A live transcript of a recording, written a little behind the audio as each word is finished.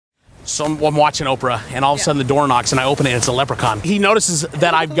So I'm watching Oprah, and all of a sudden the door knocks, and I open it, and it's a leprechaun. He notices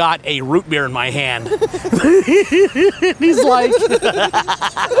that I've got a root beer in my hand. He's like,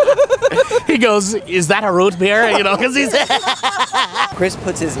 he goes, "Is that a root beer?" You know, because he's. Chris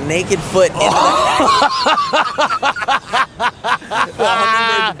puts his naked foot into the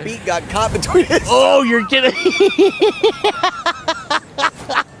hummingbird's beak got caught between his. Oh, you're kidding.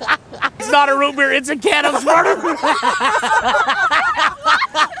 It's not a root beer, it's a can of Sparta.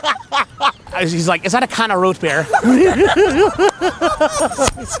 He's like, "Is that a kind of root beer?"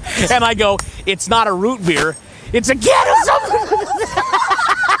 And I go, "It's not a root beer, it's a can of something."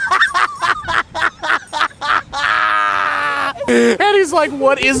 And he's like,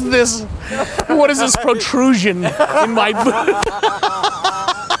 "What is this? What is this protrusion in my boot?"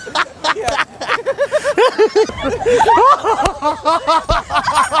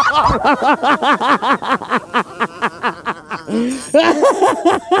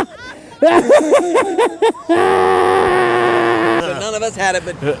 So none of us had it,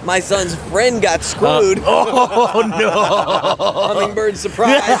 but my son's friend got screwed. Oh no! Hummingbird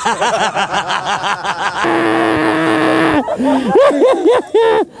surprise.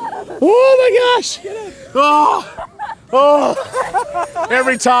 Oh my gosh! Oh, oh!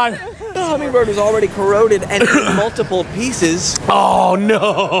 Every time. The hummingbird was already corroded and in multiple pieces. Oh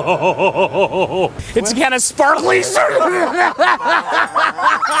no! It's a can of sparkling.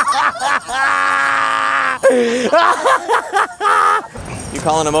 You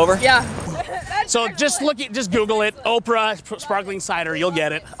calling him over? Yeah. So just Google it. Oprah sparkling cider. You'll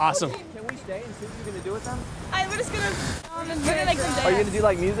get it. Awesome. Can we stay and see what you're gonna do with them? We're just gonna like some Are you gonna do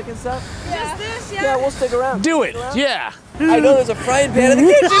like music and stuff? Just this, yeah. Yeah, we'll stick around. Do it. Yeah. I know there's a frying pan in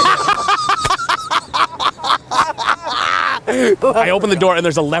the kitchen. I open the door and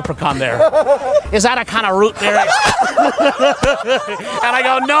there's a leprechaun there. "Is that a kind of root beer?" And I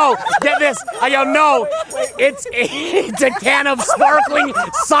go, "No, get this." I go, "No, it's a can of sparkling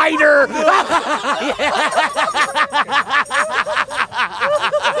cider."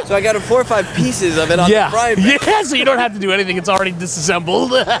 So I got 4 or 5 pieces of it on the frying pan. Yeah, so you don't have to do anything. It's already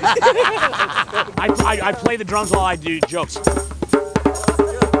disassembled. I play the drums while I do jokes.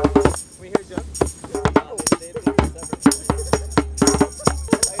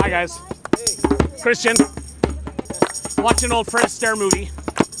 Hi guys. Christian. Watching an old Fred Astaire movie.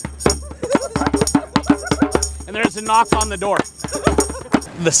 And there's a knock on the door.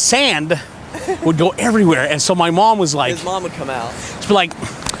 The sand would go everywhere, and so my mom was like, His mom would come out. she'd be like,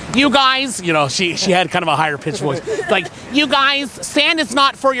 "You guys," you know, she had kind of a higher pitched voice, like, "You guys, sand is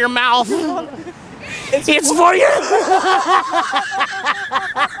not for your mouth. It's for your."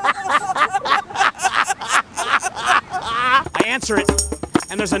 I answer it,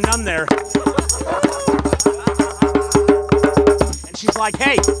 and there's a nun there. And she's like,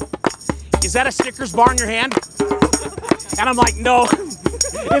 "Hey, is that a Snickers bar in your hand?" And I'm like, "No,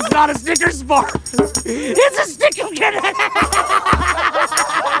 it's not a Snickers bar. It's a Snickers can."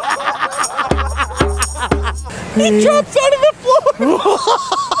 He drops out of the floor.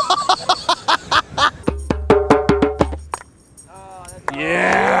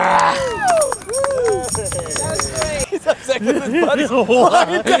 Yeah. He's upset with his buddy.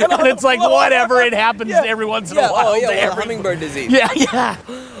 And it's like, whatever, it happens every once in a while. Oh yeah, to well, every- hummingbird disease. Yeah, yeah.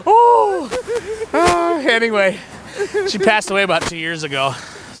 Oh. Anyway, she passed away about 2 years ago.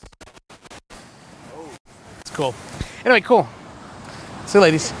 It's cool. Anyway, cool. See you,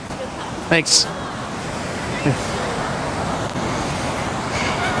 ladies. Thanks.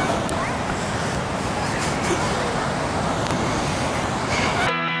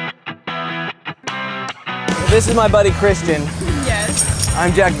 This is my buddy Christian. Yes.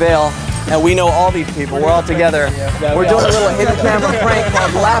 I'm Jack Vale, and we know all these people. We're all together. We're doing a little hidden camera prank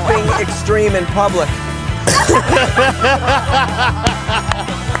called Laughing Extreme in Public.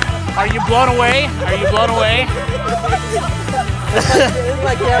 Are you blown away? Are you blown away? This is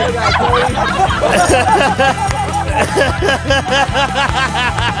my camera guy, Kodi.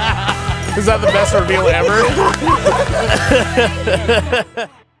 Is that the best reveal ever?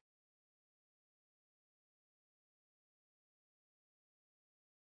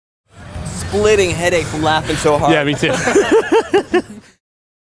 Splitting headache from laughing so hard. Yeah, me too.